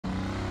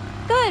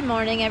Good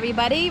morning,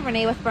 everybody.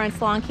 Renee with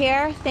Burnt's Lawn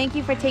Care. Thank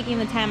you for taking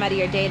the time out of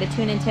your day to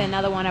tune into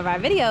another one of our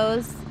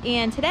videos.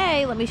 And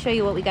today, let me show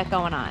you what we got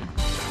going on.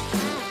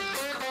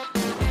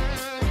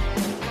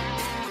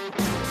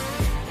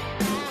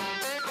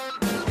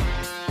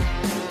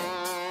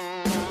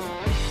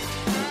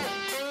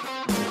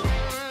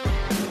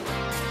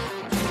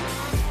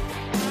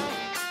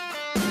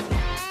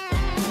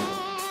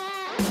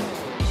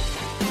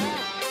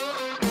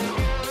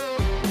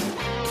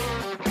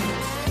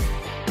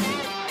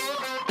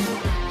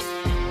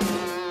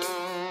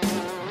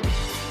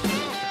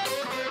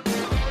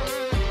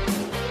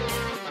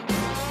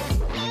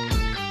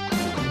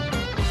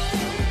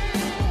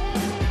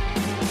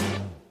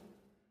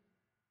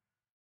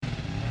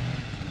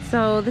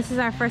 So this is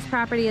our first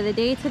property of the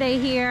day today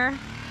here.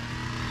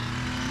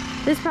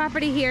 This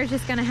property here is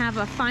just gonna have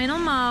a final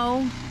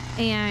mow,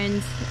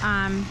 and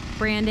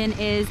Brandon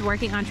is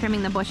working on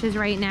trimming the bushes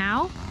right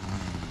now.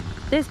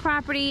 This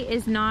property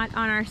is not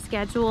on our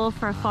schedule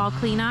for fall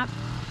cleanup.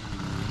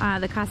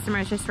 The customer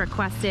has just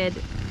requested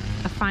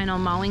a final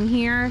mowing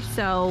here,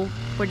 so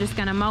we're just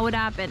gonna mow it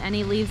up, and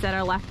any leaves that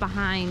are left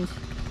behind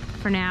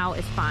for now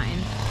is fine.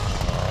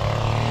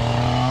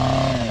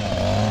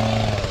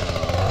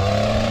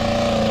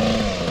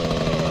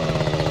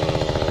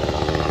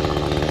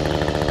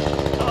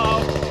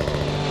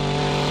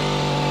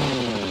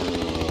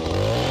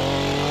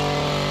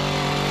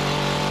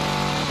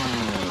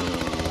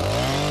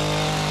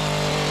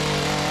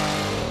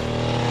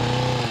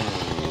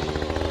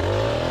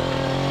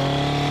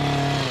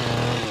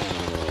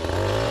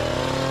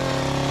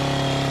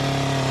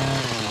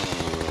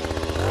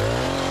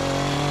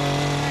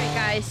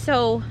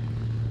 So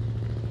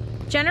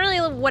generally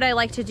what I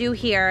like to do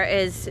here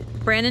is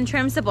Brandon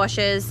trims the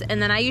bushes,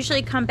 and then I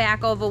usually come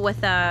back over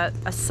with a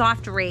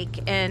soft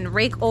rake and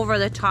rake over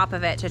the top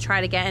of it to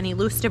try to get any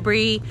loose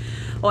debris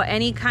or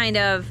any kind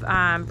of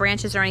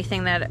branches or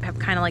anything that have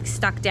kind of like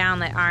stuck down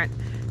that aren't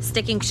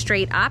sticking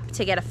straight up,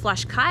 to get a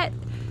flush cut.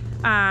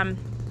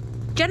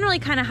 Generally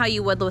kind of how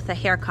you would with a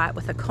haircut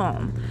with a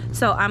comb.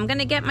 So I'm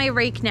gonna get my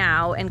rake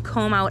now and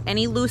comb out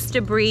any loose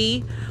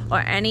debris or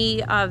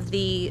any of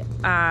the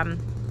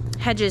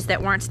hedges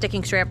that weren't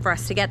sticking straight up for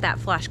us to get that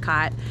flush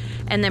cut,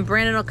 and then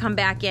Brandon will come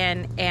back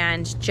in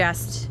and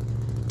just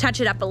touch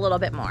it up a little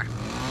bit more.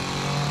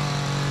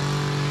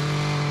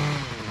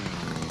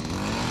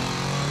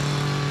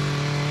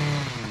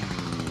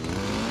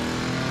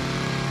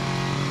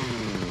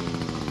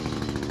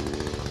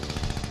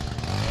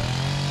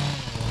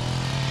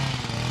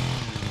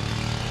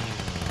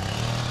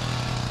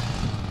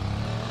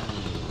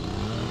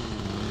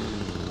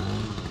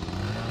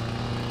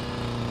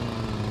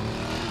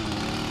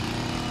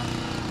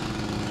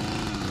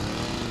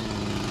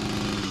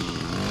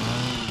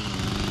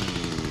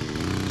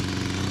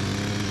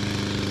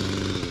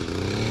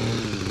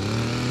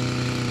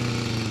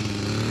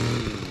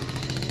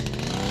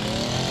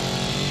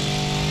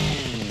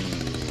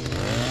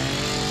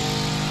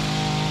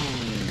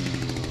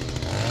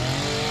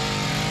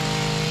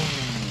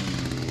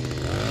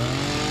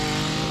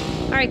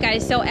 Alright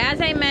guys, so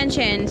as I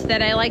mentioned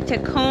that I like to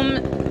comb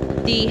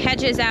the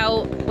hedges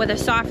out with a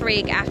soft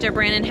rake after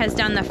Brandon has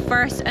done the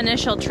first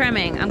initial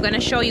trimming, I'm going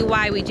to show you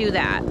why we do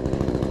that.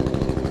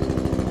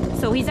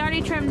 So he's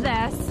already trimmed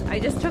this. I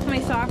just took my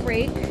soft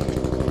rake,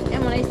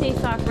 and when I say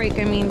soft rake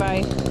I mean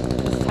by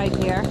this type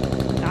here.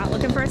 Not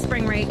looking for a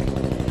spring rake.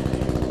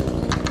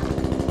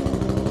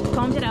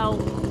 Combed it out,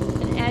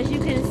 and as you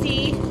can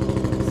see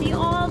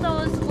all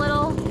those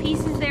little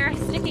pieces there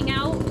sticking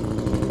out?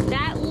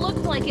 That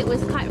looked like it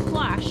was cut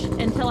flush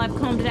until I've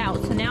combed it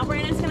out. So now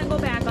Brandon's gonna go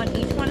back on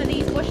each one of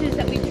these bushes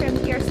that we've trimmed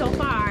here so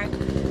far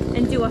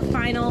and do a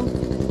final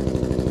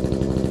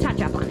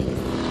touch up on these.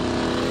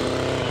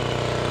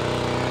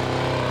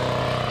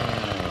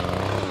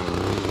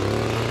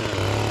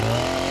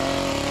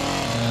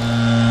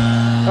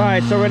 All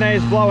right, so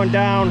Renee's blowing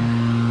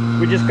down.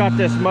 We just got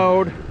this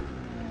mowed.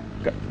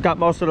 Got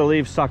most of the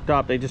leaves sucked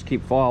up. They just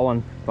keep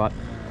falling, but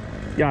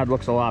yard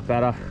looks a lot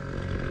better.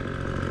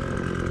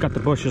 Got the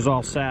bushes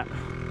all set.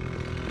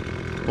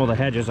 Well, the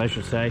hedges, I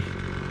should say.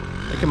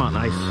 They come out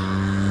nice.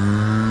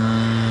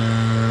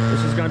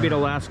 This is gonna be the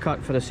last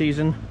cut for the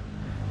season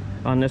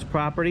on this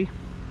property.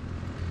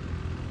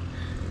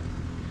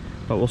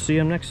 But we'll see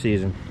them next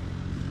season.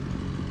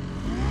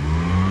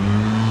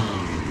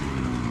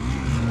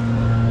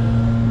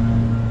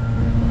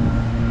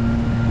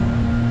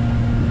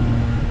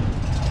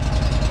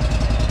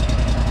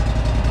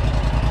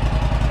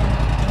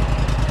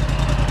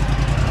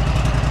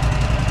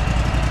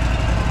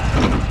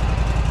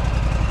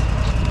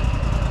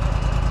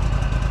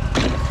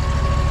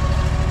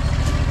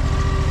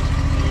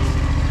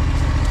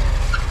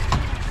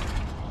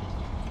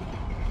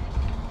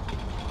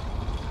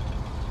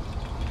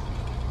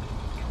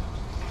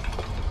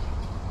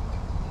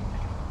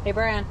 Hey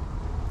Brian,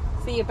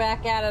 see you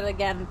back at it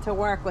again to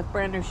work with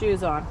brand new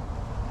shoes on.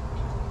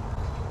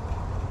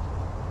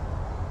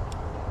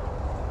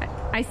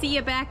 I see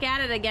you back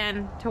at it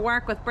again to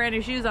work with brand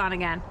new shoes on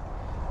again.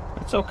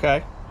 It's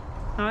okay.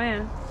 Oh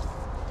yeah.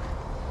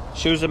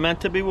 Shoes are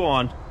meant to be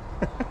worn.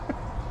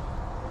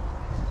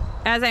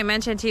 As I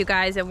mentioned to you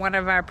guys in one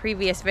of our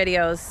previous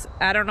videos,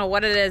 I don't know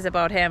what it is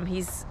about him.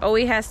 He's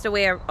always has to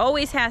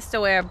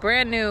wear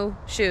brand new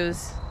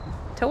shoes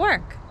to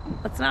work.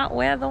 Let's not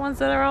wear the ones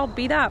that are all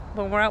beat up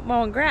when we're out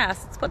mowing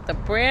grass. Let's put the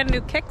brand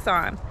new kicks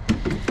on.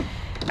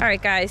 All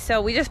right, guys,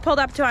 so we just pulled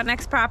up to our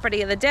next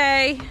property of the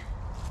day.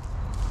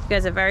 You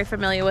guys are very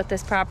familiar with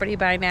this property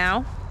by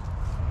now.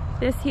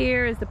 This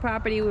here is the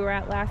property we were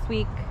at last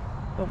week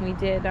when we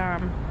did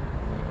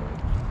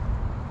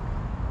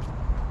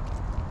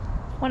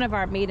one of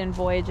our maiden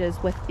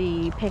voyages with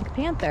the Pink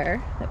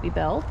Panther that we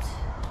built.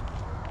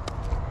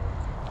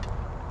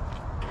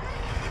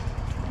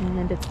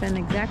 And it's been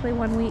exactly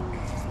 1 week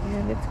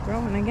and it's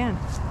growing again.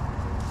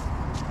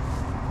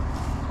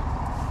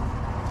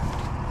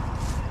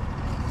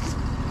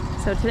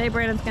 So today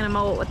Brandon's gonna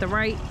mow it with the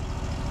right.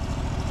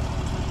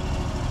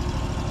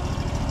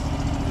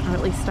 Or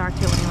at least start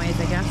to anyways,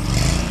 I guess.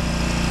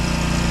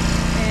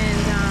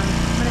 And I'm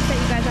gonna set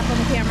you guys up on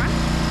the camera.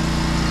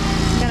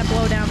 I'm gonna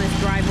blow down this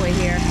driveway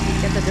here,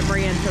 get the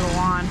debris into the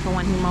lawn for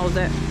when he mows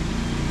it.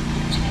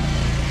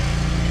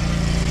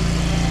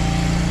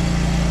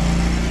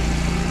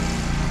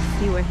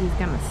 See where he's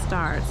gonna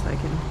start so I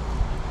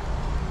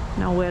can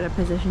know where to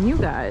position you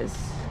guys.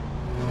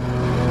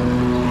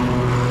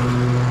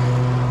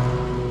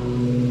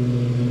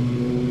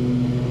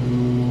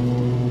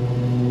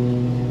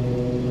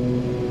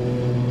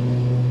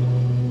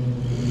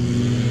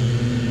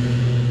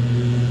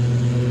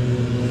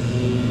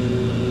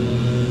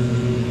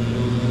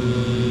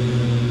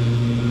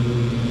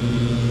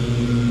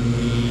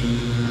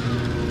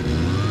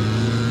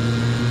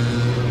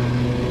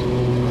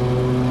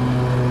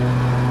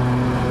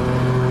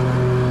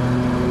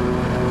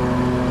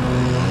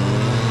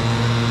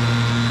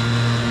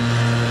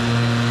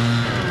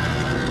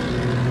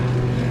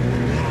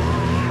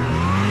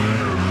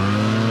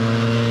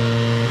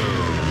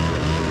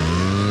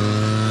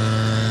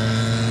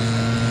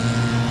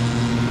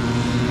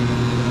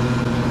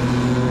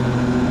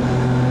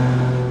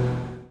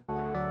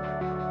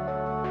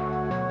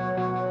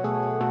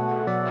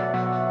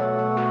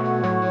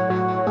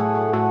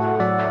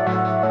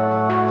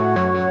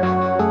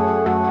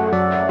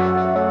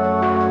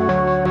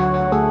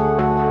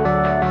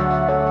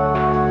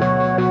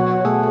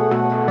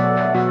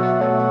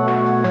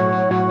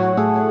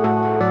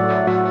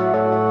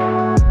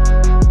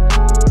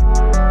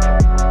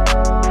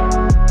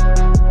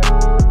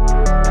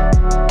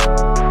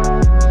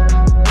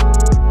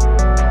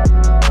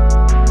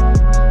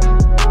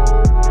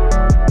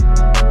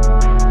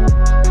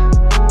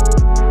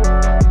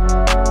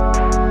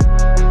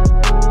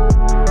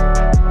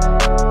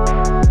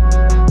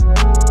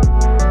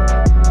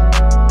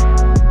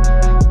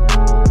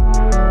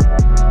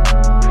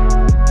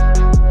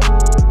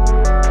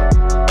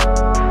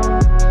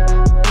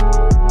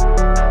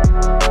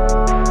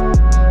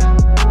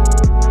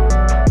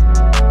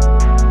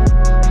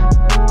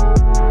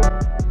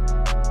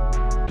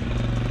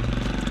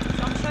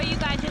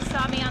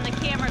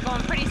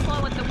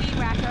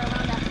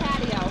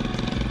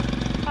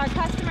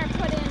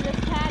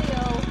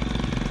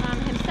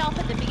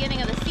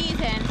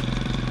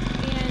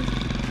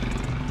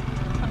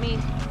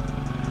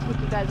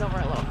 Over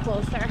a little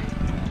closer.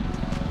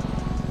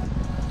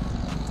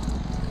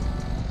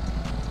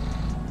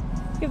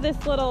 Give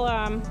this little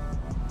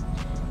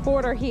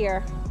border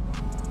here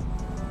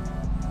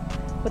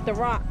with the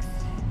rocks.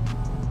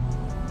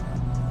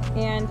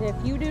 And if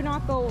you do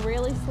not go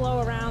really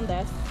slow around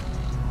this,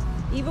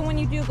 even when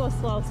you do go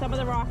slow, some of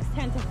the rocks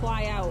tend to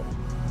fly out.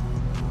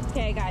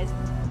 Okay guys,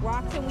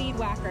 rocks and weed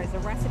whackers, a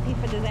recipe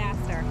for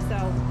disaster.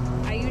 So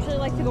I usually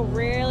like to go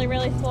really,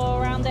 really slow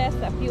around this.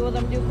 A few of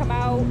them do come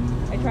out.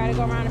 I try to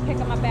go around and pick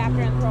them up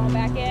after and throw them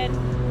back in.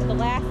 But the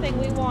last thing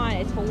we want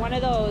is for one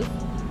of those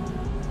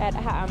at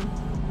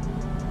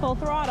full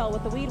throttle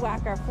with the weed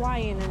whacker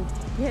flying and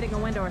hitting a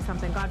window or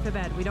something. God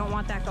forbid. We don't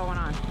want that going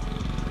on.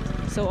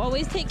 So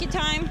always take your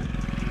time.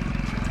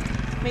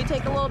 May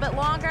take a little bit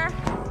longer,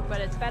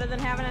 but it's better than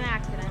having an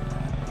accident.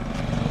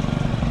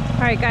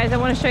 All right, guys, I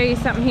want to show you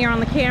something here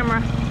on the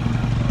camera.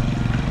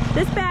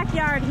 This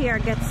backyard here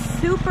gets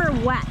super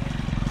wet.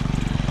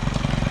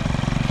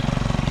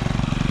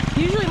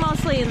 Usually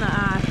mostly in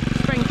the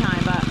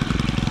springtime, but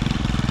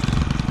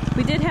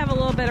we did have a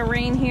little bit of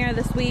rain here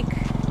this week.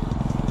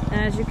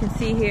 And as you can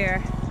see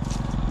here,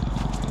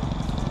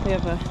 we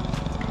have a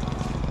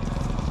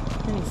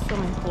mini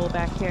swimming pool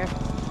back here.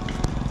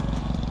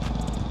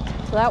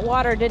 So that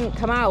water didn't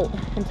come out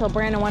until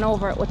Brandon went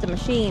over it with the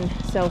machine.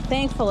 So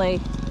thankfully,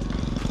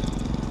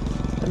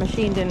 the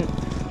machine didn't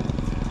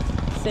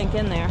sink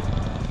in there.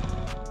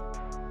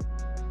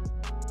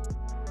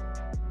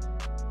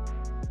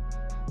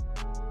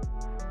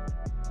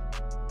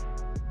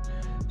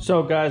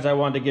 So guys, I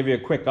wanted to give you a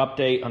quick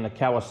update on the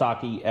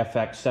Kawasaki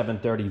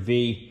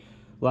FX730V.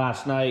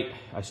 Last night,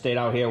 I stayed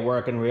out here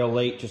working real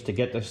late just to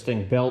get this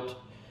thing built.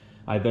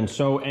 I've been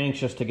so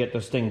anxious to get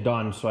this thing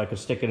done so I could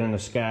stick it in the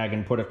Skag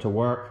and put it to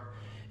work.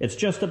 It's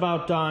just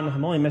about done.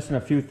 I'm only missing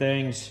a few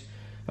things.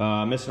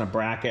 Missing a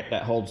bracket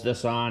that holds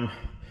this on.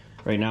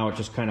 Right now it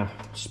just kind of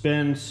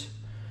spins.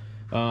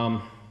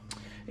 And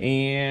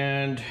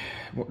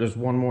there's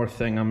one more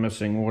thing I'm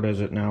missing. What is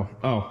it now?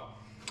 Oh,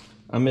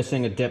 I'm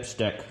missing a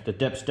dipstick. The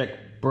dipstick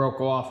broke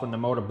off when the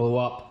motor blew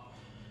up.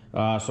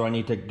 So I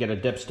need to get a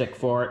dipstick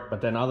for it.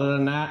 But then other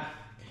than that,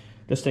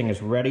 this thing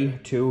is ready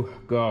to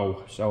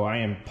go. So I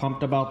am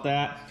pumped about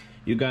that.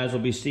 You guys will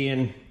be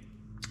seeing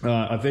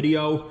a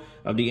video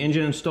of the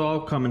engine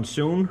install coming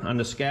soon on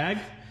the Skag.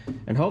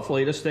 And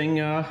hopefully this thing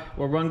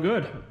will run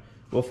good.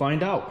 We'll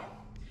find out.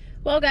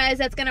 Well guys,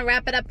 that's gonna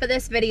wrap it up for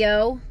this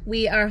video.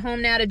 We are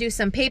home now to do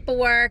some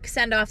paperwork,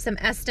 send off some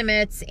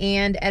estimates,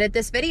 and edit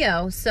this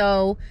video.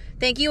 So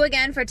thank you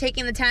again for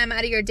taking the time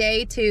out of your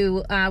day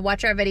to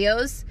watch our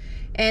videos.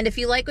 And if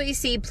you like what you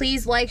see,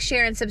 please like,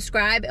 share, and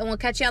subscribe, and we'll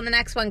catch you on the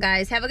next one,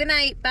 guys. Have a good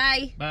night.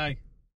 Bye. Bye.